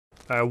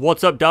Alright,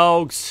 what's up,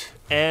 dogs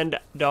and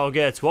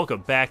dogettes? Welcome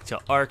back to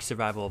ARK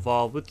Survival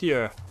Evolved with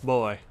your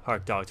boy,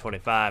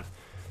 ARKDog25.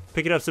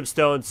 Picking up some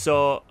stones,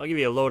 so I'll give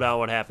you a lowdown on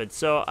what happened.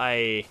 So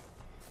I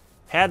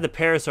had the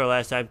Parasaur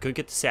last time, couldn't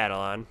get the saddle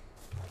on.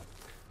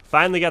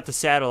 Finally got the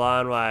saddle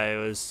on while I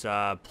was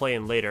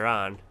playing later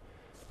on.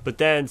 But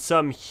then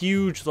some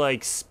huge,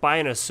 like,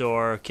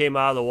 Spinosaur came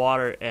out of the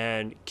water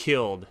and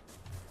killed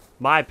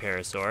my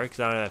Parasaur, because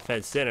I don't have it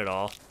fenced in at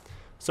all.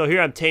 So here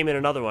I'm taming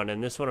another one,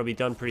 and this one will be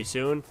done pretty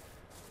soon.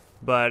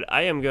 But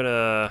I am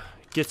gonna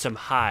get some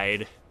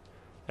hide,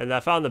 and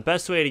I found the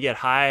best way to get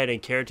hide and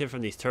keratin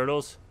from these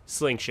turtles,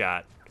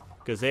 slingshot,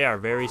 because they are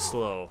very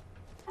slow.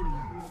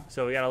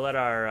 So we gotta let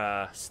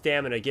our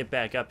stamina get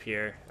back up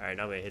here. Alright,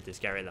 now I'm gonna hit this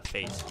guy right in the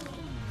face.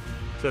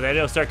 So then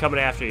they'll start coming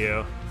after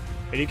you,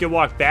 and you can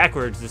walk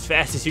backwards as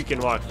fast as you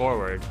can walk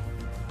forward.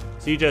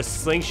 So you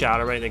just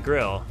slingshot him right in the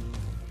grill.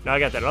 Now I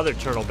got that other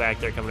turtle back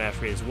there coming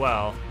after me as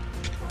well.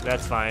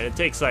 That's fine. It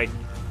takes like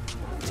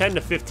 10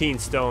 to 15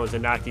 stones to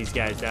knock these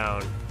guys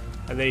down,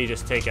 and then you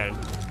just take a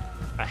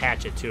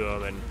hatchet to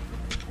them and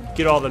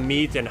get all the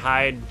meat and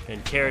hide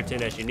and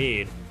keratin as you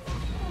need.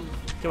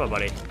 Come on,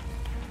 buddy.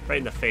 Right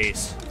in the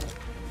face.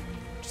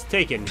 Just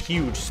taking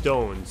huge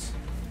stones.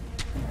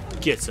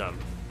 Get some.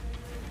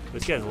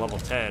 This guy's a level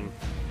 10.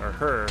 Or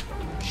her.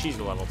 She's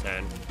a level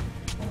 10.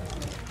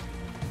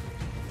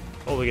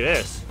 Oh, look at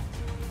this.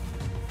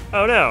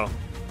 Oh, no.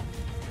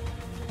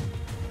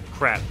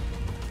 Crap.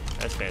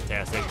 That's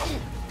fantastic.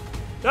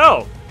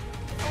 No!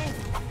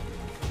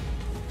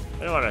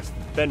 I don't want to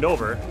bend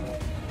over.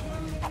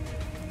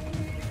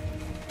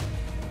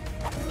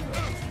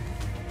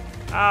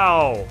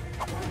 Ow!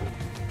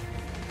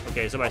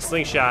 Okay, so my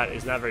slingshot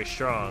is not very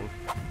strong.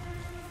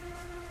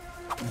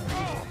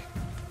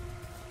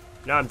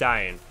 Now I'm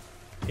dying.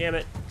 Damn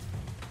it.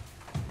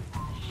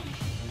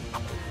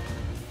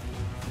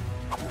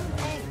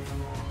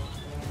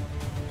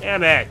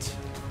 Damn it!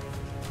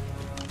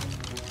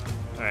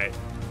 Alright.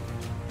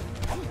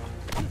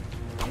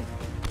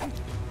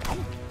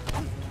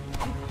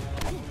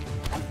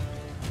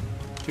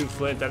 Two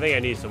flint. I think I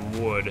need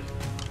some wood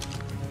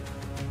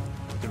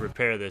to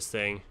repair this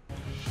thing.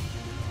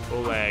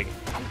 Oh, lag.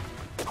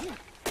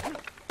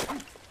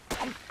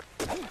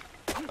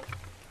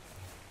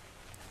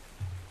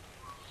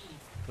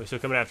 They're still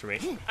coming after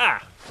me.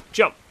 Ah!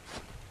 Jump!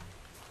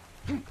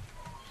 I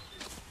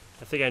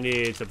think I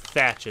need some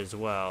thatch as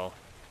well.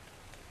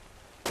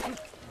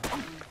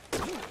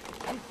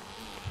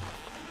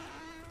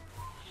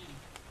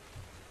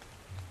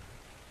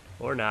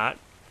 Or not.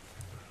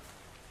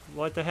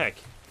 What the heck?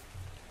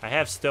 I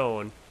have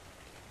stone.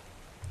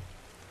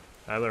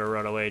 I'm gonna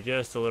run away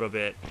just a little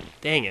bit.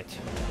 Dang it.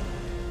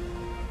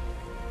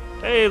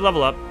 Hey,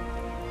 level up.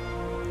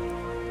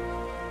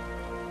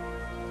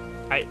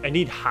 I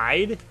need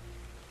hide?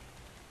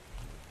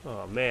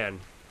 Oh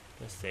man.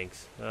 This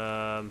stinks.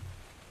 Where's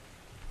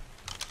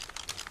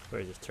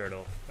this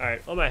turtle?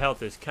 Alright, all my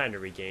health is kind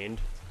of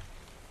regained.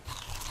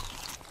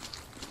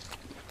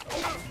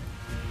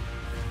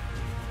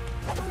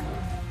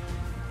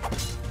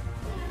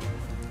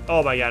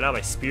 Oh my god, now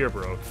my spear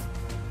broke.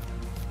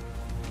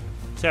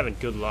 Just having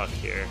good luck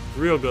here.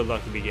 Real good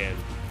luck to begin.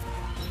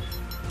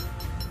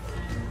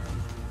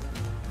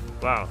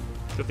 Wow,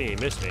 good thing he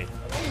missed me.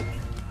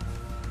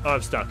 Oh,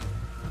 I'm stuck.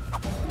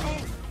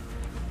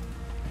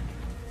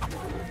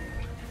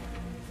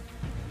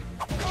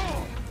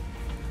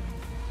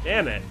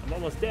 Damn it, I'm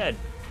almost dead.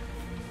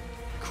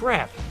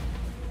 Crap.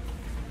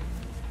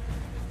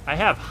 I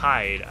have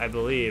hide, I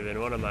believe, in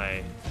one of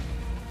my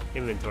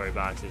inventory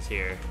boxes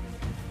here.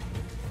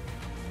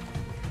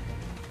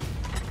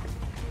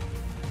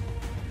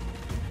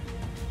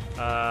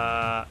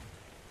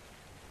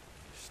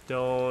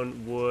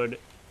 Stone, wood.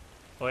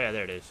 Oh yeah,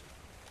 there it is.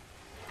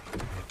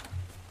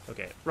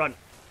 Okay, run.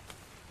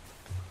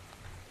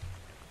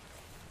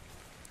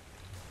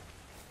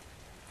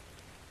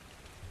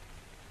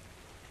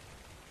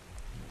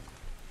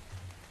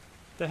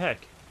 The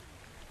heck?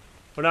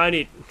 Well, now I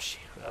need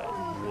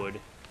wood.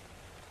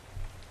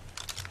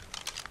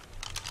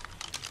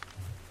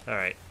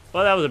 Alright.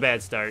 Well, that was a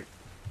bad start.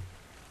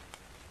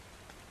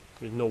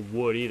 There's no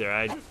wood either.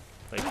 I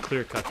like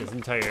clear cut this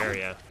entire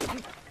area.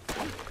 Alright.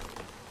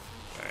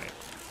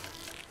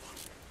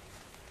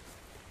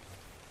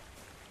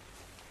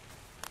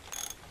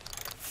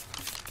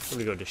 I'm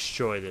gonna go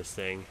destroy this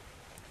thing.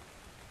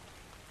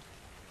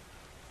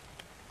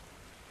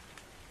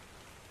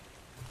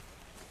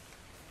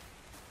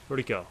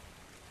 Where'd it go?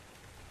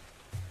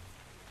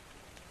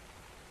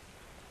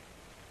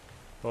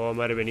 Oh, it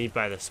might have been eaten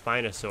by the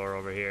Spinosaur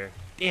over here.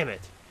 Damn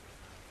it.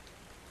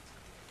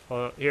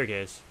 Oh, here it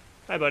is.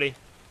 Hi, buddy.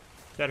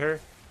 Is that her?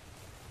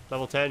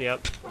 Level 10,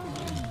 yep.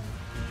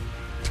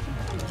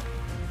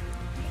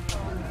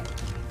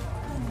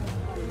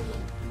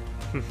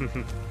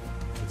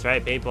 That's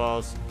right,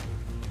 paintballs.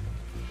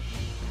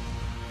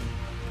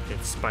 Get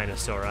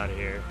Spinosaur out of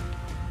here.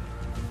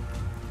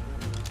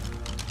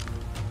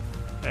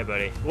 Hi,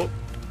 buddy. Whoop.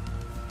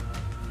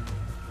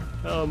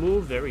 Oh,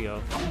 move. There we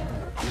go.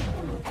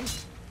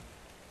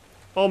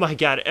 Oh my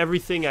god,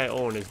 everything I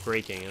own is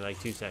breaking in like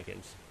 2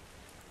 seconds.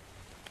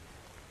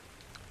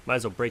 Might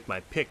as well break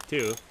my pick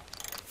too.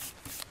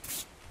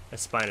 That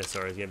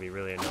Spinosaur is gonna be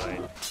really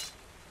annoying.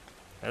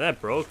 And that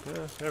broke.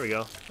 There we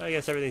go. I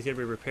guess everything's gonna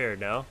be repaired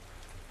now.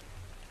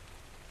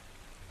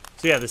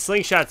 So yeah, the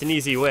slingshot's an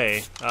easy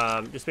way.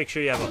 Just make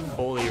sure you have a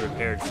fully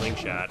repaired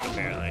slingshot,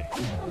 apparently.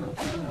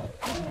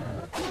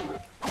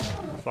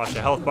 Just watch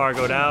the health bar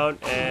go down,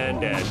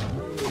 and dead.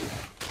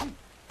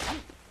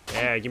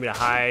 Yeah, give me the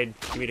hide,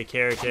 give me the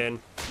keratin.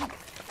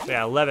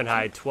 Yeah, 11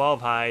 hide,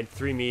 12 hide,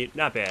 3 meat,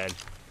 not bad.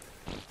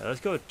 Now let's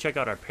go check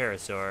out our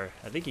Parasaur.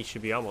 I think he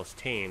should be almost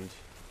tamed.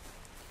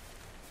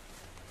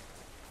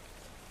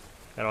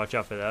 Gotta watch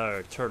out for that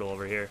other turtle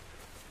over here.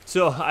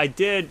 So I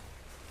did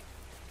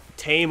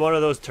tame one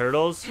of those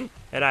turtles,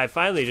 and I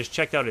finally just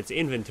checked out its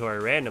inventory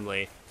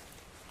randomly.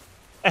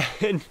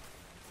 And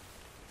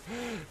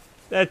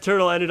that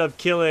turtle ended up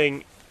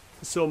killing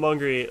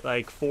Somungri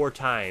like 4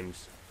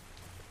 times.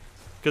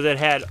 Because it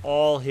had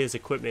all his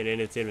equipment in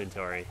its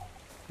inventory.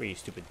 Where you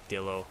stupid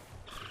dillo.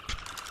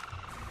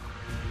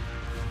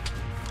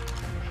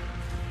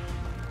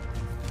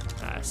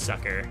 Ah,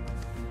 sucker.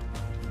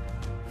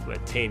 I'm gonna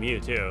tame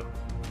you too.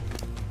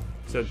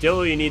 So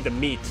dillo, you need the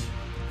meat.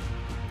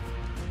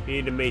 You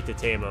need the meat to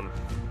tame him.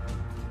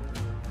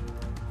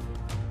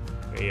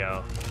 There you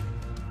go.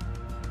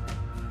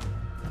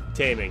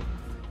 Taming.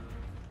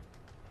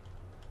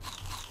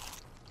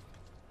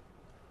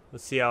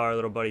 Let's see how our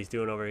little buddy's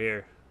doing over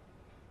here.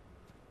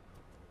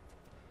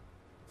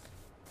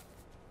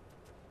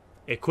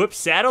 Equip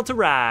saddle to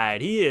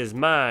ride. He is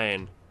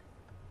mine.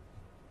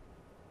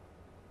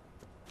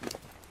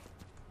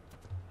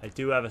 I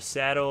do have a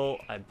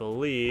saddle, I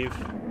believe.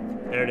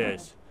 There it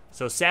is.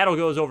 So saddle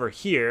goes over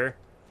here.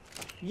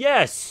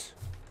 Yes!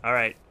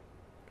 Alright.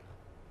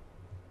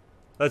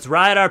 Let's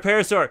ride our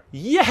Parasaur.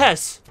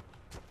 Yes!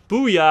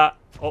 Booyah!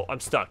 Oh, I'm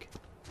stuck.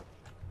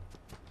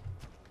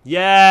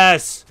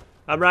 Yes!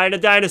 I'm riding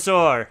a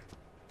dinosaur.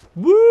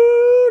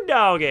 Woo,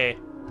 doggy.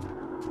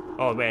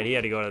 Oh man, he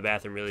had to go to the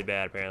bathroom really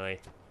bad, apparently.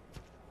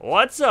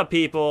 What's up,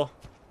 people?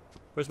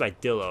 Where's my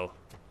dillo?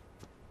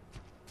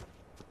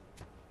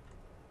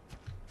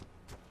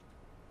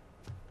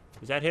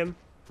 Is that him?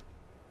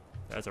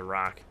 That's a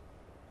rock.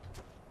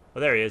 Oh,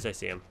 there he is. I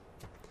see him.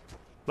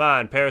 Come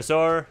on,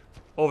 Parasaur.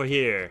 Over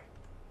here.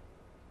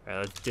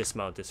 Alright, let's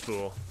dismount this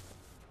fool.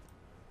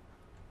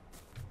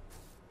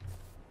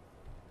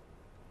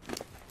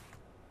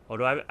 Oh,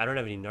 I don't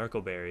have any narco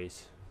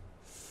berries.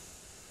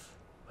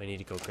 I need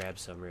to go grab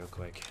some real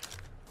quick.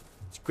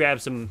 Let's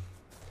grab some.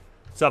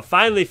 So I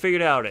finally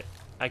figured out it.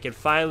 I can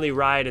finally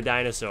ride a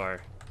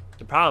dinosaur.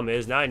 The problem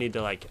is now I need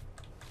to like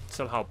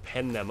somehow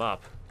pen them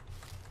up.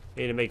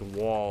 I need to make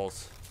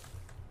walls.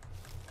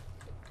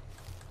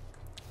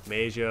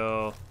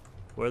 Majo,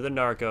 where are the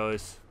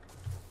narcos?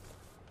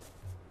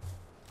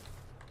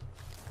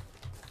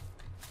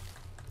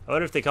 I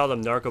wonder if they call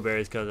them narco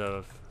berries because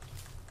of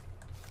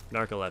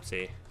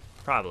narcolepsy.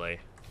 Probably.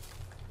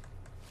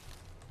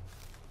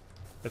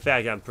 In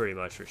fact, I'm pretty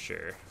much for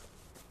sure.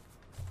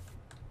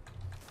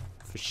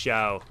 For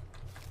show.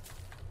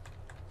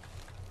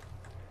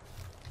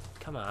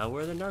 Come on,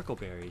 where are the narco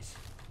berries?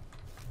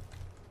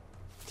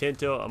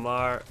 Tinto,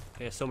 Amar.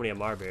 I have so many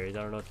Amar berries,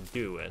 I don't know what to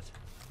do with.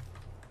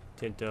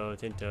 Tinto,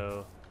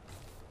 Tinto.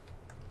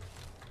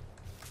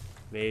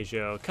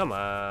 Majo. Come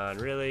on,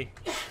 really?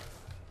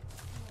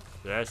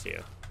 That's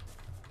you.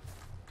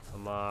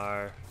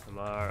 Amar,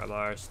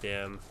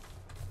 Stim.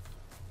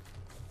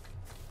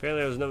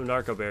 Apparently there's no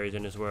narco berries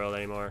in this world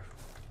anymore.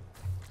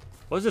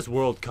 What does this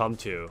world come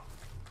to?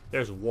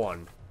 There's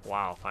one.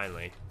 Wow,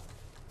 finally.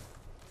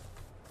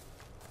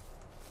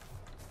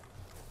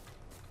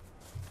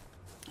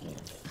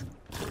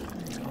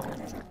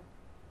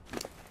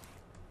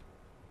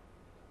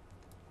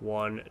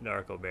 One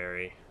narco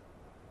berry.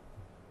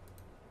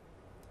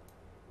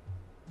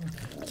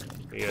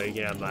 There you go, you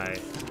get on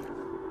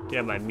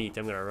my meat.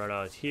 I'm gonna run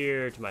out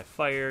here to my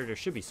fire. There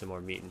should be some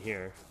more meat in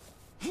here.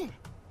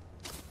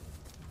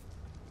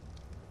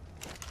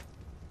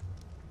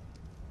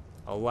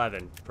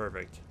 11,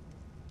 perfect.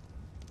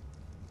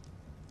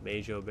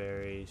 Majo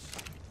berries.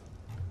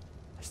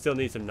 I still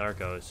need some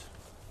narcos.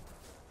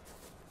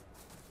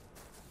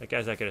 That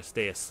guy's not gonna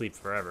stay asleep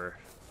forever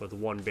with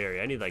one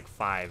berry. I need like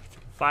 5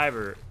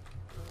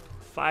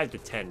 to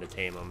 10 to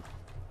tame him.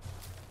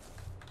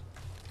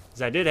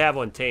 Cause I did have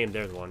one tamed.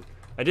 There's one.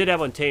 I did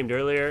have one tamed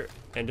earlier,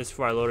 and just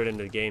before I loaded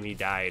into the game, he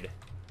died.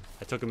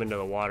 I took him into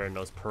the water, and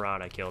those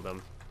piranha killed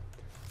him.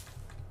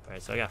 All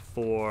right, so I got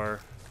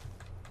 4.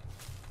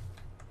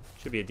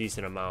 Should be a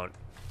decent amount.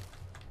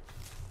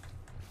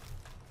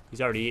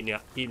 He's already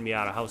eating me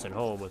out of house and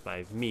home with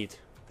my meat.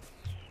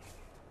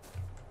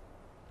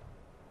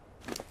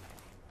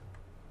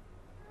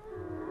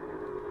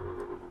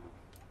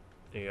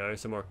 There you go,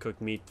 there's some more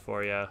cooked meat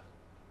for you.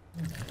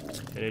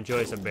 And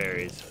enjoy some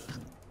berries.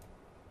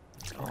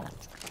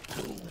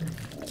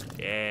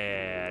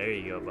 Yeah, there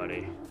you go,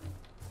 buddy.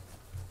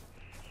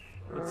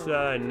 Let's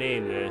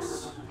name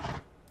this.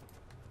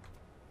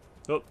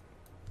 Oh.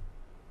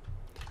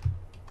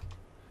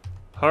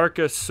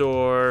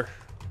 Parasaur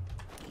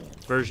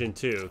version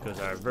 2, because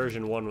our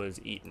version 1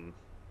 was eaten.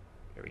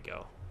 Here we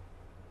go.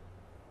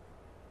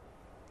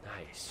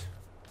 Nice.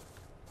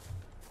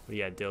 What do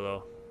you got,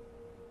 Dillo?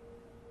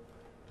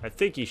 I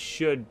think he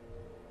should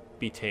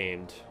be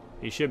tamed.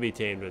 He should be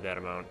tamed with that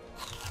amount.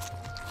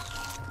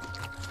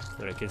 I'm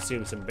gonna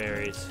consume some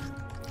berries.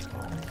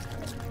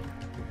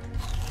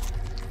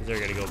 Because they're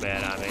gonna go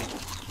bad on me.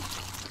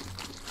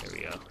 There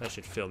we go. That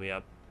should fill me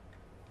up.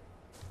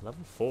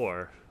 Level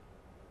 4.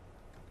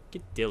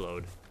 Get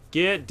Dilloed.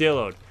 Get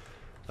Dilloed.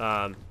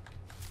 So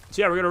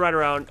yeah, we're gonna run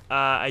around.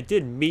 I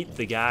did meet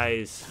the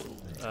guys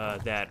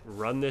that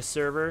run this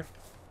server.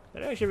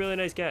 They're actually really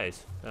nice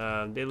guys.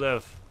 They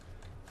live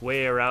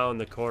way around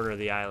the corner of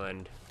the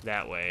island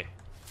that way.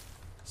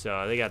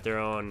 So they got their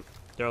own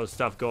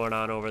stuff going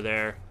on over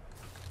there.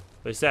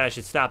 They said I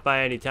should stop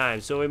by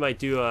anytime, so we might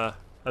do a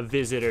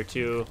visit or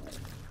two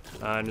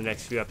in the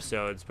next few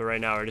episodes. But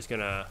right now we're just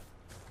gonna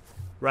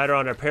ride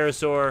around our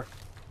Parasaur,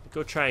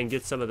 go try and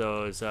get some of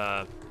those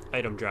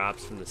item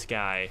drops from the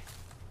sky.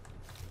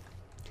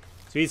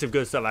 So we need some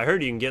good stuff. I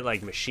heard you can get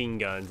like machine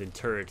guns and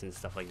turrets and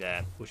stuff like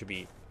that, which would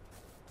be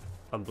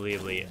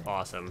unbelievably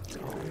awesome.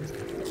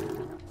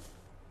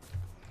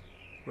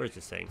 Where's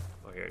this thing?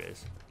 Oh, here it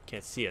is.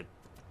 Can't see it.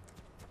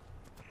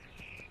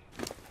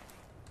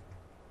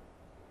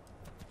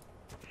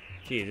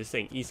 Gee, this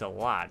thing eats a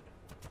lot.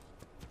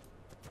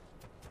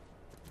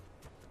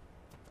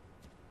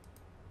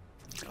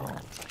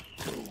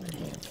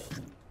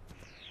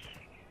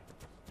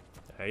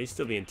 Alright, he's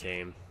still being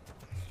tame.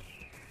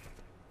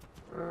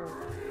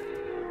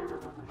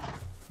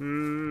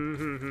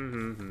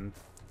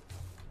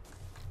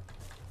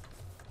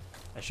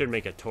 I should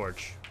make a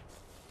torch.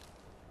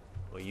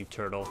 Oh, you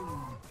turtle.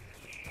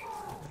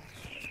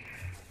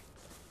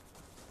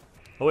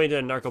 Oh, wait,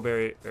 the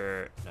narcoberry,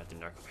 not the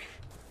narcoberry.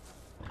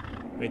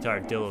 Wait till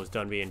our Dillo's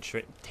done being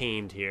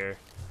tamed here.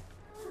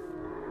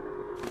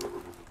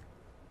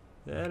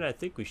 Then I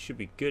think we should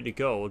be good to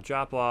go. We'll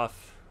drop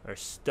off our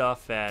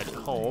stuff at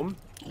home.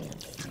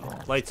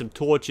 Light some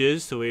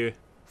torches so we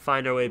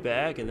find our way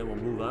back, and then we'll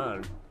move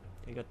on.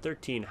 I got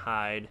 13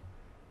 hide.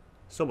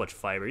 So much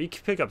fiber. You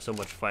can pick up so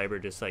much fiber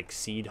just like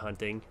seed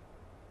hunting.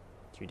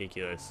 It's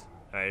ridiculous.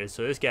 Alright,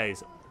 so this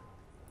guy's...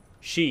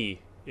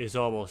 She is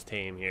almost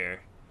tame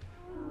here.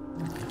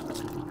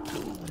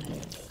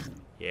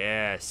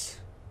 Yes.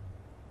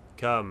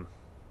 Come.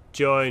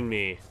 Join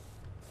me.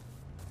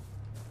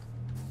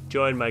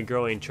 Join my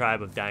growing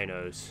tribe of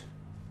dinos.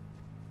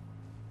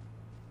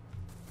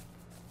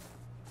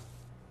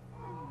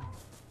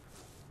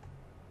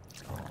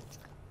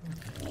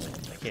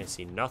 I can't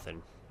see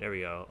nothing. There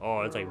we go.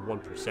 Oh, it's like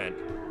 1%.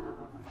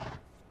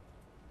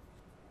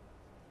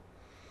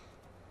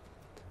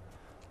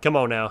 Come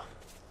on now.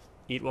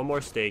 Eat one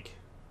more steak.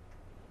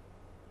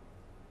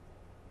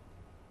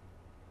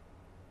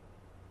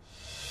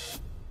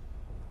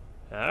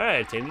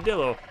 Alright, tamed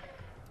Dillo.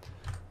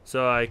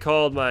 So I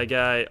called my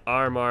guy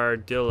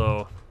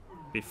Armadillo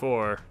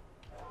before.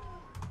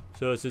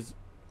 So this is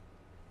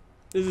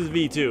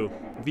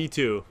V2.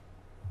 V2.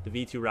 The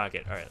V2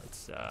 rocket. Alright,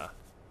 let's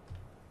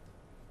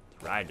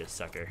ride this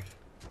sucker.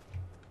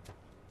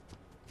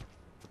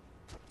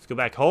 Let's go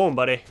back home,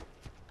 buddy.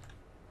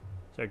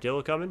 Is our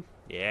Dillo coming?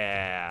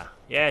 Yeah.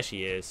 Yeah,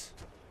 she is.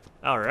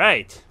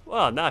 Alright.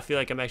 Well, now I feel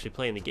like I'm actually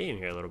playing the game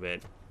here a little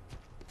bit.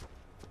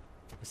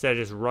 Instead of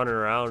just running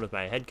around with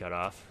my head cut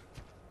off.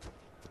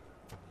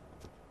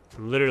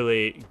 I'm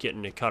literally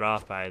getting it cut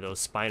off by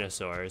those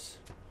Spinosaurs.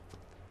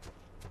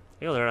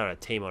 I gotta learn how to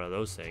tame one of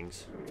those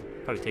things.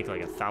 Probably take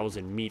like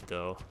 1,000 meat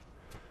though.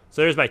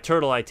 So there's my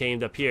turtle I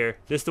tamed up here.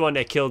 This is the one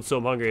that killed So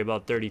Hungry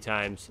about 30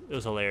 times. It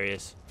was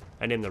hilarious.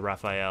 I named the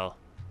Raphael.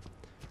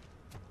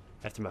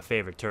 After my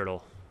favorite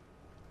turtle.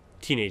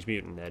 Teenage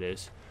Mutant, that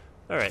is.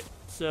 Alright,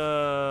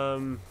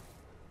 so...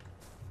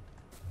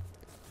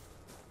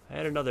 I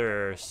had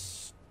another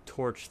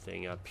torch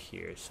thing up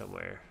here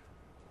somewhere.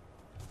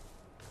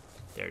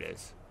 There it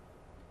is.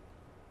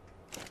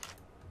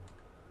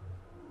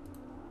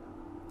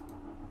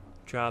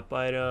 Drop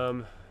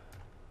item.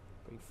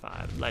 Bring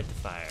 5. Light the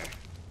fire.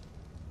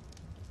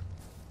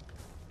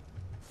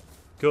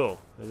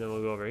 Cool. And then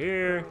we'll go over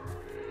here.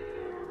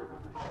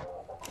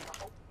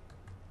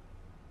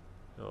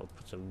 I'll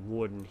put some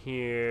wood in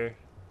here.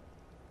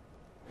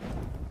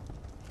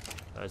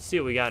 Let's see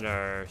what we got in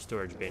our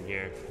storage bin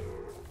here.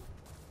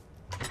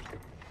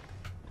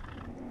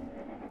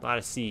 A lot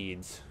of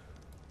seeds.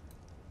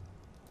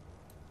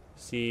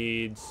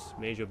 Seeds,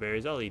 majo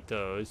berries, I'll eat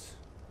those.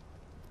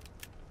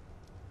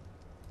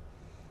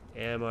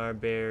 Amar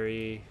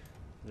berry,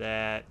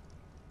 that.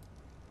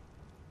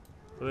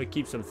 I'm gonna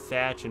keep some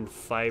thatch and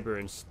fiber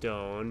and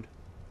stone.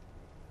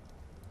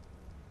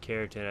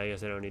 Keratin, I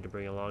guess I don't need to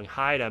bring along.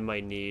 Hide, I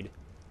might need.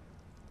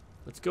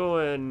 Let's go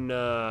and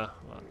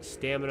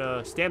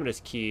stamina.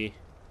 Stamina's key.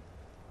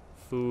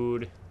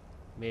 Food,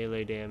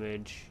 melee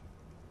damage.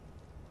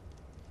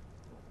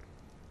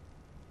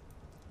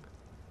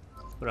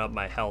 Put up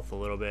my health a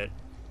little bit.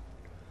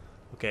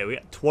 Okay, we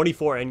got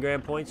 24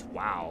 engram points.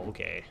 Wow.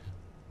 Okay.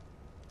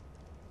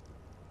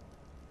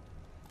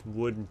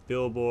 Wooden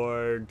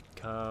billboard,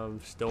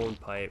 stone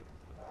pipe.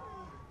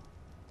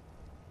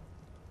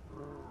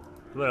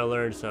 I'm gonna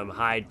learn some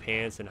hide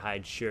pants and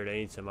hide shirt. I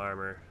need some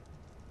armor.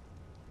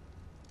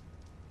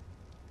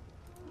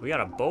 We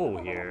got a bow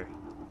here.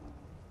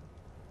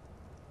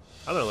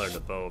 I'm gonna learn the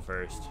bow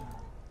first.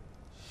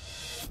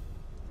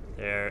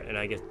 There, and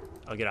I'll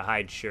get a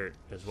hide shirt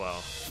as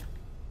well.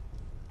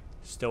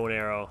 Stone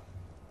arrow.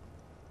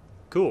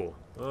 Cool.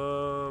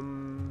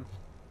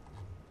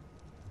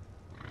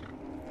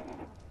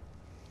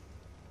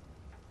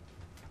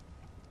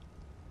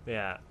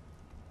 Yeah.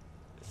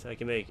 So I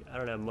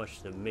don't have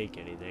much to make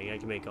anything. I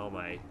can make all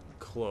my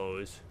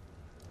clothes.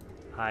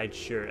 Hide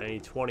shirt. I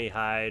need 20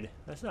 hide.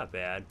 That's not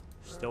bad.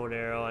 Stone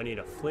arrow. I need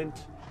a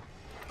flint.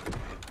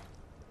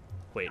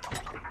 Wait.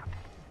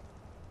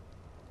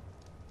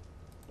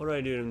 What do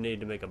I need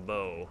to make a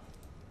bow?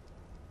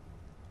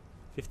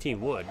 15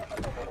 wood.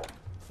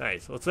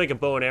 Alright, so let's make a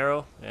bow and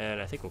arrow,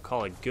 and I think we'll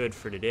call it good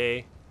for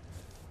today.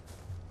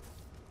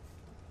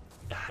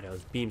 Ah,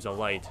 those beams of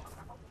light.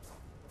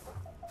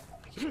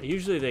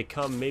 Usually they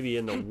come maybe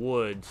in the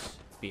woods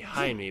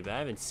behind me, but I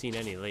haven't seen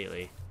any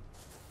lately.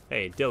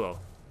 Hey, Dillo.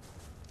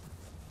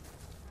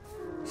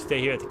 Stay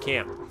here at the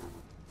camp.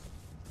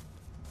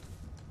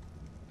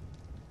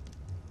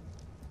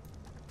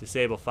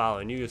 Disable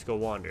following. You just go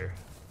wander.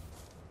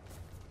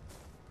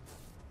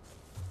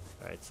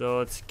 Alright, so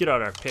let's get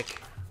out our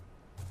pick.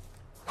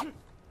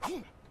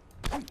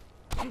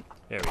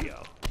 There we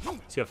go.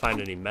 See if I find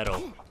any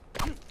metal.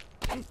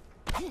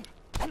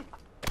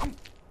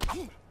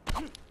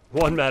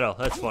 One metal,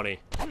 that's funny.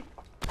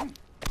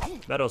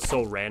 Metal's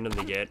so random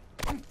to get.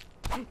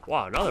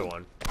 Wow, another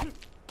one.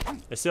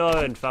 I still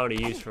haven't found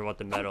a use for what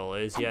the metal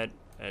is yet,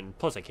 and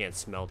plus I can't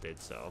smelt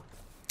it, so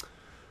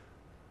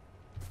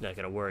not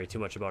gonna worry too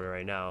much about it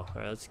right now.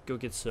 Alright, let's go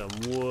get some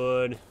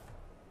wood.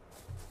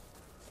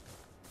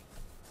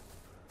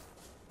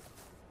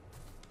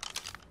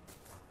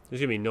 There's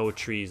gonna be no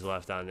trees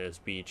left on this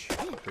beach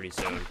pretty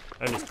soon.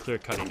 I'm just clear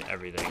cutting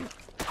everything.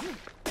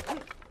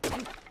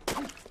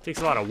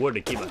 Takes a lot of wood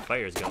to keep my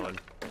fires going.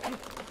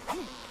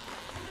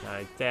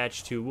 I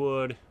thatched 2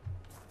 wood.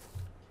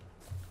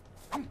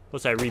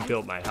 Plus I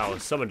rebuilt my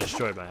house. Someone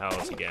destroyed my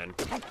house again.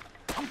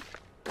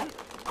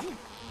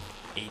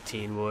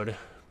 18 wood.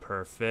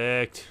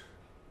 Perfect.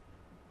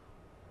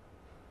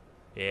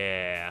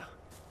 Yeah.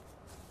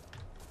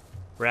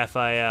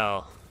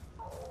 Raphael.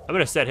 I'm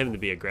gonna set him to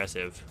be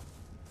aggressive.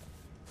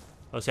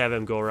 Let's have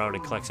him go around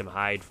and collect some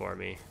hide for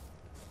me.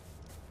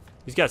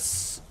 He's got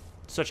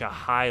such a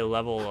high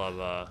level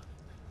of,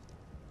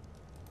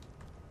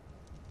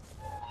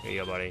 There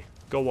you go, buddy.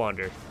 Go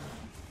wander.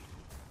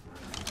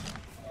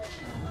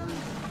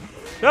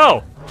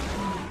 No!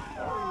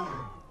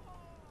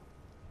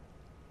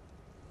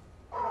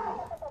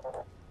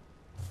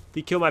 Did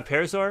he kill my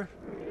Parasaur?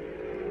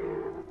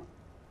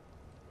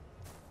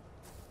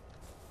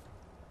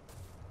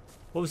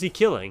 What was he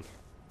killing?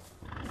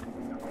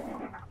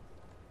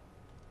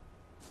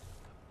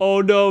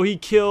 Oh no, he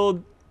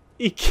killed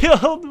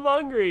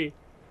Mungry.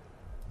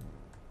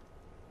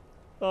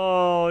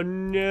 Oh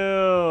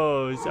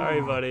no,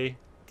 sorry buddy.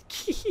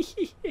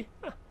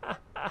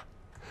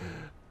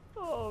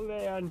 Oh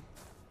man,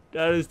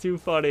 that is too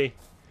funny.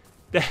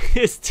 That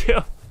is too...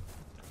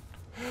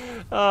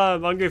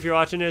 Mungry, if you're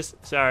watching this,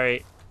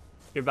 sorry.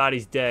 Your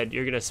body's dead.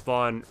 You're gonna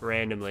spawn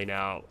randomly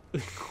now.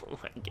 Oh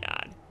my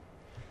god.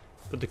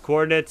 But the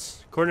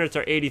coordinates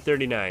are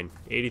 8039.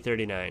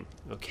 8039.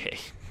 Okay.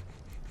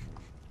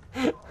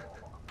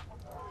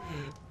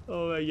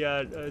 Oh my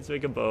god, let's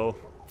make a bow.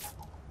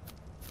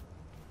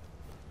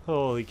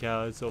 Holy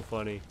cow, it's so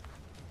funny.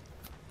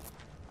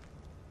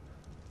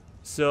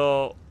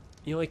 So,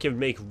 you only can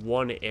make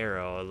 1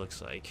 arrow, it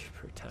looks like,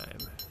 per time.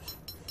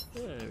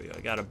 Yeah, there we go,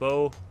 I got a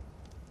bow.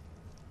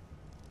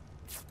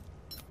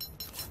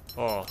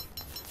 Oh.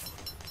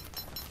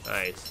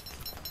 Nice.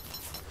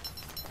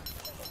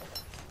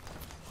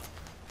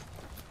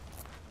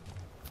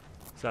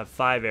 So I have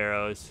 5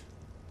 arrows.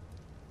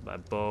 My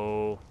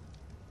bow.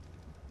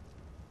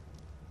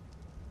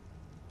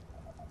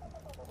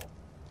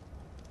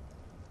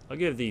 I'll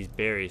give these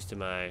berries to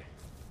my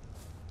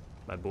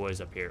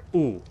boys up here.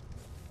 Ooh.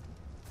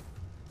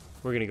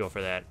 We're gonna go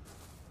for that.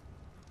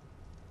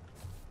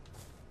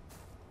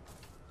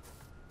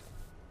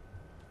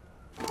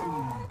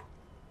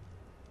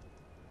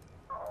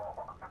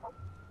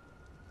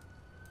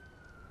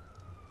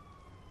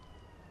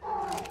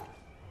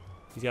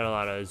 He's got a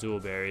lot of azul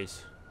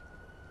berries.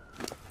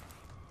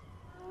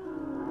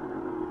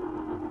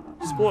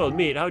 Spoiled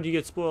meat. How'd you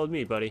get spoiled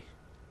meat, buddy?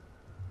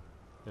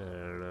 I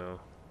don't know.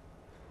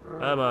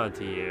 I'm on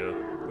to you.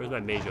 Where's my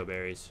Majo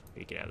berries?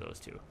 You can have those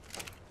too.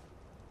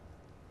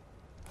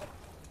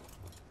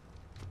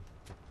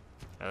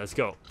 Now let's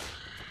go.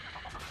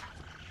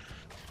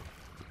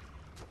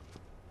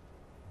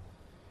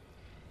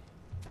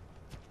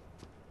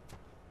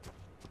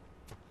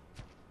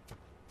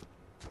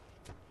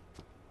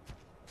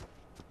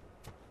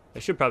 I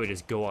should probably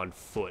just go on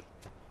foot.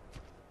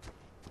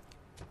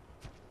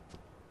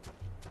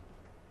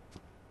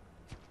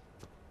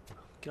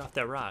 Get off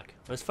that rock.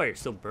 This fire's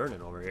still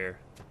burning over here.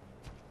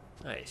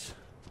 Nice.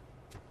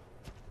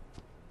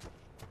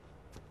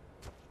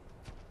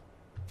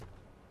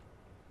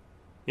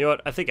 You know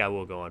what? I think I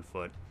will go on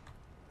foot.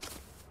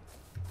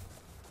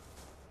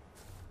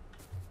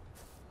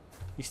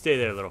 You stay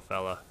there, little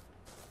fella.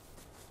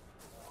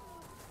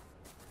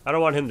 I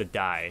don't want him to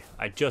die.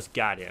 I just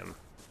got him.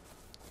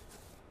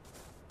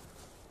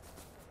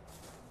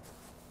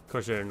 Of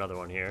course, there's another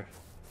one here.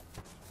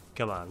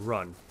 Come on,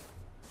 run.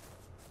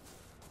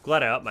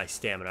 Glad I upped my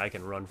stamina. I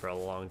can run for a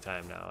long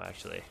time now,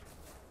 actually.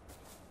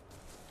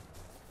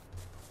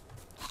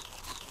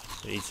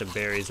 Eat some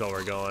berries while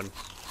we're going.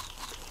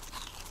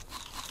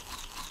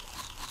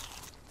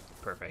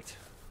 Perfect.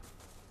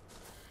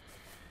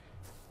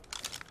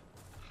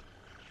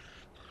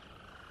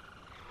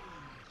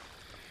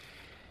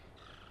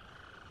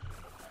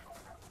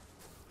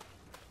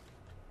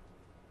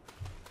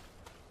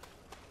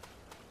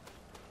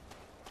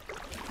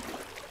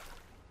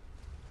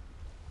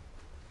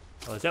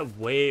 Oh, is that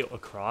way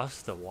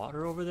across the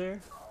water over there?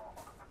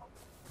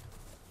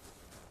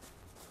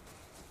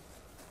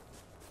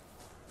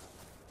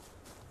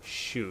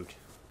 Shoot.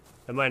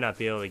 I might not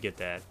be able to get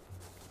that.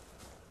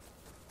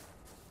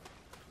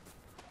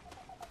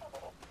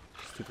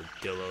 Stupid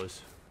dillos.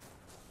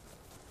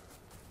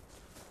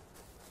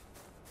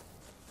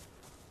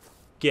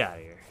 Get out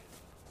of here.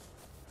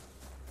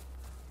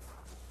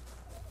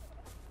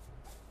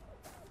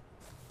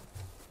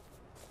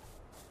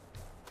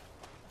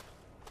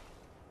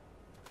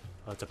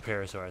 Oh, it's a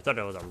Parasaur. I thought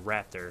that was a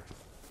raptor.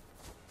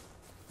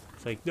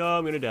 It's like, no,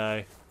 I'm gonna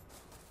die.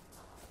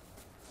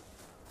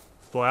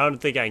 Boy, I don't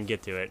think I can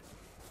get to it.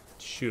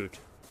 Shoot.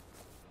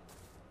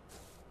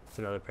 It's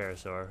another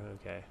Parasaur.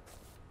 Okay.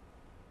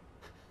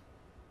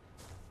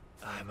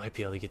 I might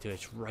be able to get to it.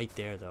 It's right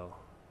there, though.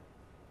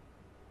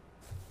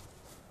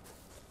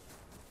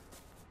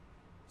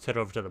 Let's head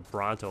over to the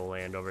Bronto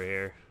land over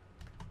here.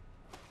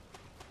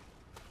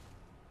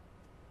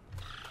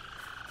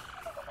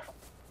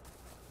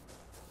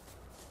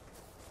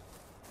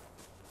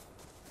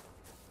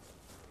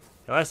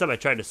 The last time I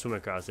tried to swim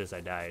across this,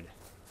 I died.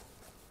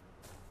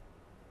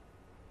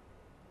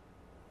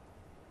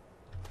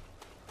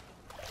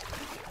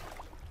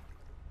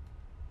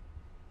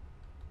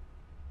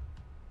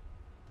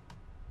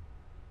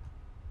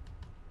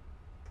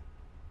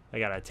 I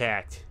got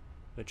attacked.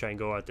 I'm gonna try and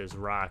go out this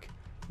rock.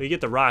 When you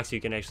get the rocks,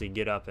 you can actually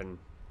get up and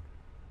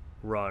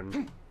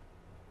run.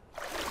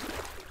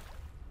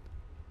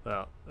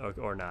 Well,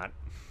 or not.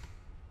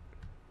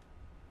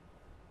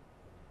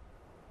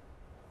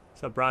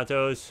 What's up,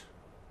 Brontos?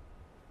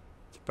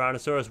 It's a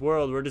Brontosaurus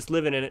world. We're just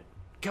living in it.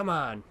 Come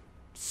on.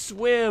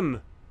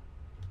 Swim!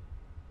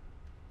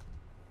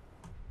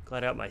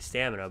 Glad I got my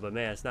stamina, but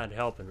man, it's not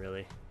helping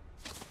really.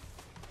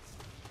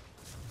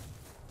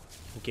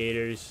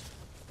 Gators.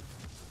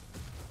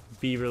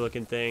 Beaver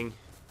looking thing.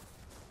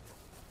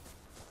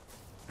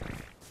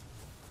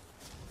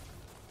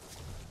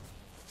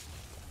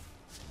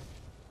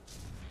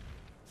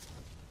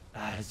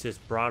 It's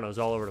just Brontos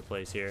all over the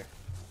place here.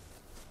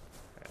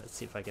 Alright, let's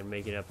see if I can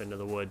make it up into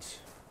the woods.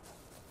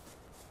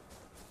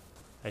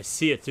 I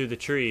see it through the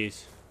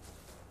trees.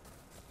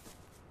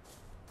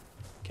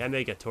 Can I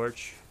make a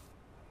torch?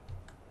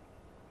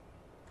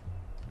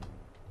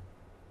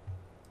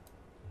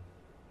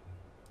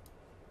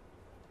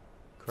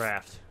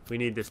 Craft. We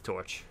need this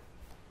torch.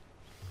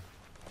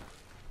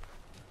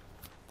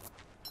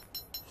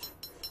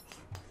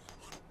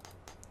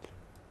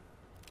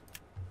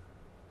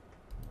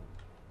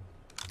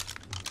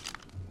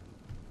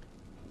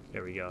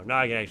 There we go. Now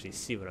I can actually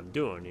see what I'm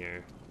doing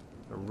here.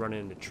 I'm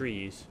running into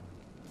trees.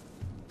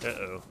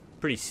 Uh-oh.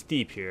 Pretty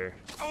steep here.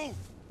 Oh!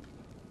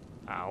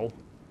 Ow.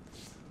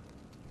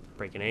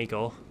 Break an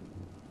ankle.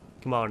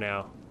 Come on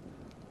now.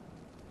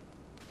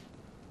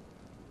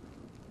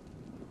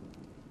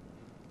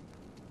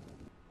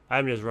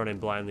 I'm just running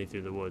blindly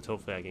through the woods.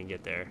 Hopefully I can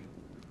get there.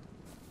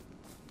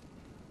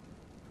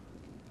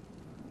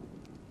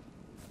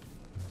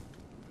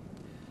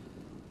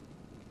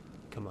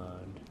 Come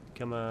on.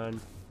 Come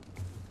on.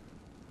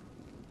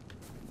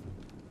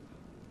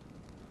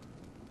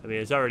 I mean,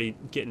 it's already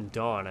getting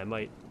dawn. I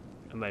might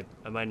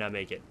not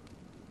make it.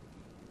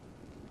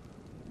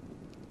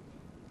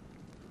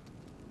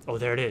 Oh,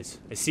 there it is.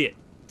 I see it.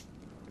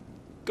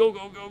 Go,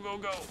 go, go, go,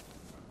 go.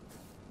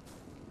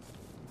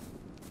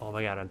 Oh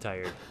my god, I'm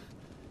tired.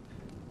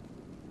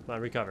 Come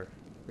on, recover.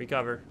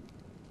 Recover.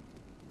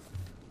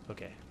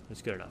 Okay,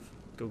 that's good enough.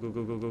 Go, go,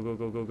 go, go, go, go,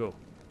 go, go, go.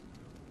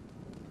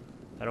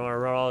 I don't want to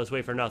run all this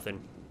way for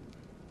nothing.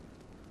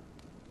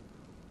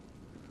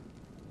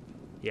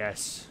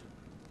 Yes.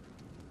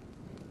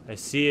 I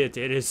see it.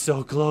 It is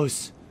so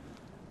close.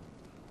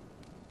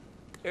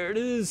 There it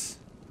is.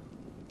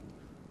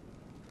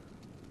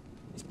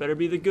 This better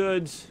be the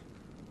goods.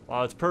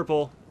 Wow, it's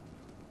purple.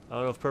 I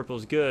don't know if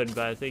purple's good,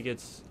 but I think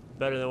it's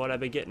better than what I've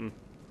been getting.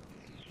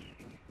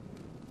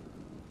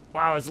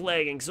 Wow, it's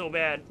lagging so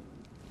bad.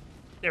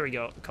 There we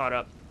go. Caught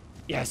up.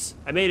 Yes,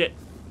 I made it.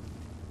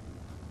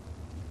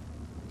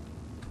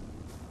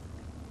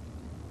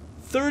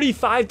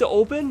 35 to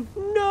open?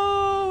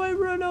 No, I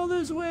run all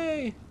this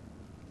way.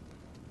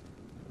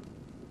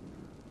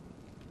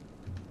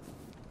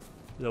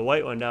 The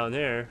white one down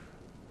there.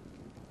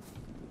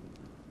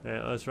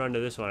 Alright, let's run to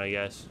this one, I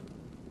guess.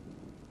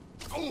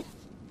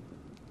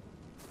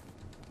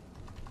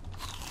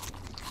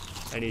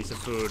 I need some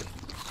food.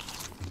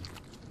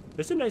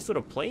 There's a nice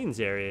little plains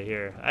area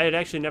here. I had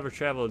actually never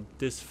traveled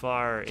this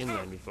far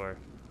inland before.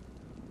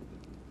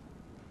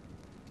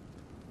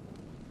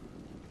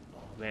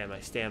 Oh man, my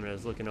stamina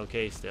is looking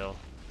okay still.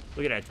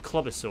 Look at that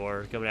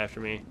Clubosaur coming after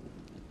me.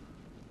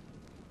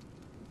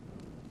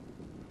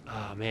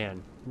 Oh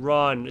man,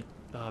 run.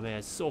 Oh man,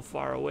 it's so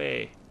far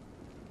away.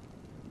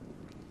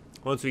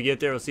 Once we get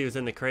there, we'll see what's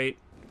in the crate.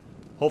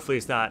 Hopefully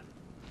it's not.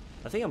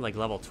 I think I'm like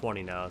level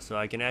 20 now, so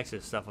I can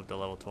access stuff up to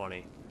level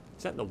 20.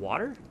 Is that in the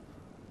water?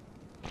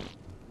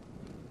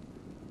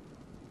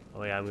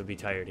 Oh yeah, I'm gonna be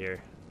tired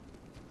here.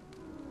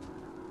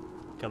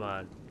 Come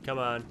on, come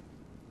on.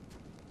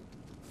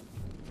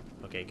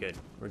 Okay, good.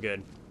 We're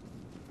good.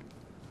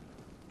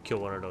 Kill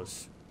one of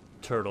those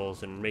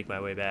turtles and make my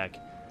way back.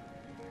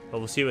 But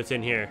we'll see what's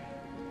in here.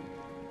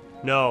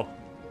 No.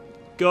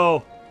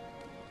 Go.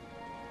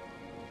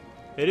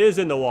 It is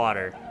in the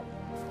water.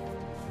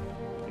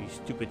 You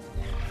stupid.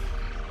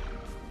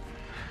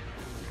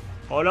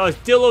 Oh no, it's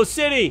Dillo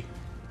City!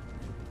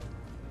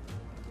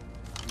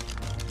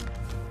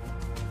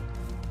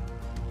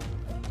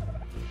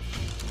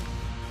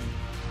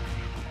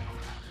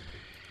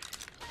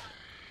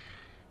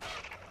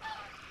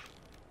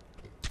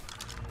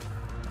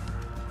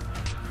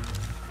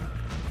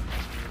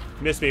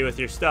 Miss me with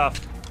your stuff.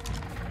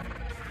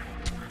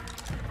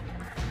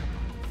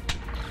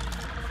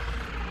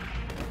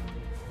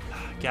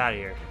 Get out of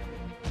here.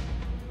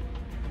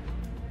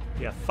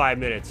 Yeah, 5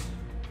 minutes.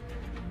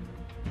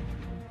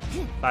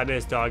 5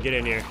 minutes, dog. Get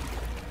in here.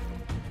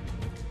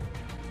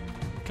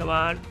 Come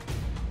on.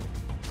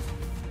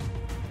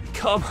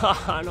 Come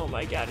on. Oh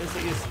my god, this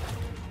thing is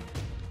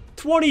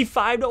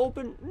 25 to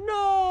open.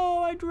 No,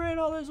 I ran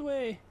all this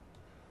way.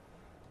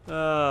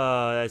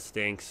 Oh, that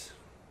stinks.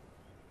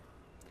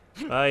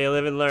 Oh, you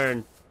live and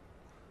learn.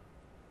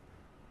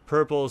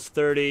 Purple's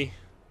 30.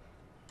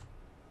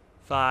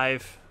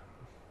 5.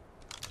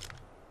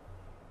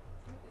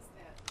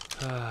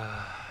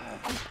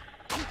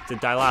 It's a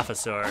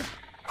Dilophosaur.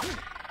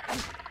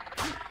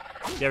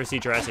 You ever see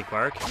Jurassic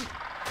Park?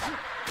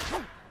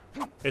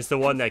 It's the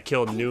one that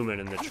killed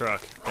Newman in the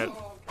truck.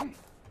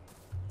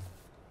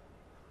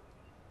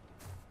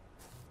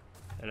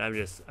 And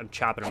I'm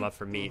chopping him up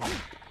for meat.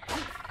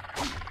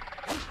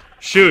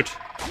 Shoot!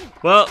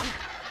 Well,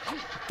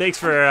 thanks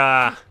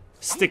for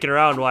sticking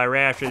around while I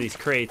ran after these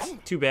crates.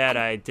 Too bad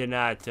I did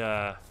not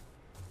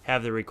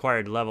have the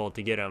required level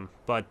to get them.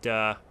 But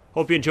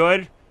hope you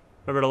enjoyed.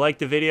 Remember to like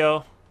the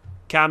video,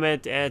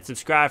 comment, and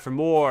subscribe for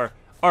more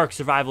ARK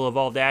Survival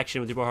Evolved action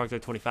with your boy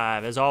Hawk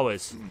 25. As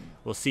always,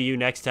 we'll see you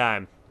next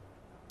time.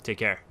 Take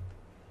care.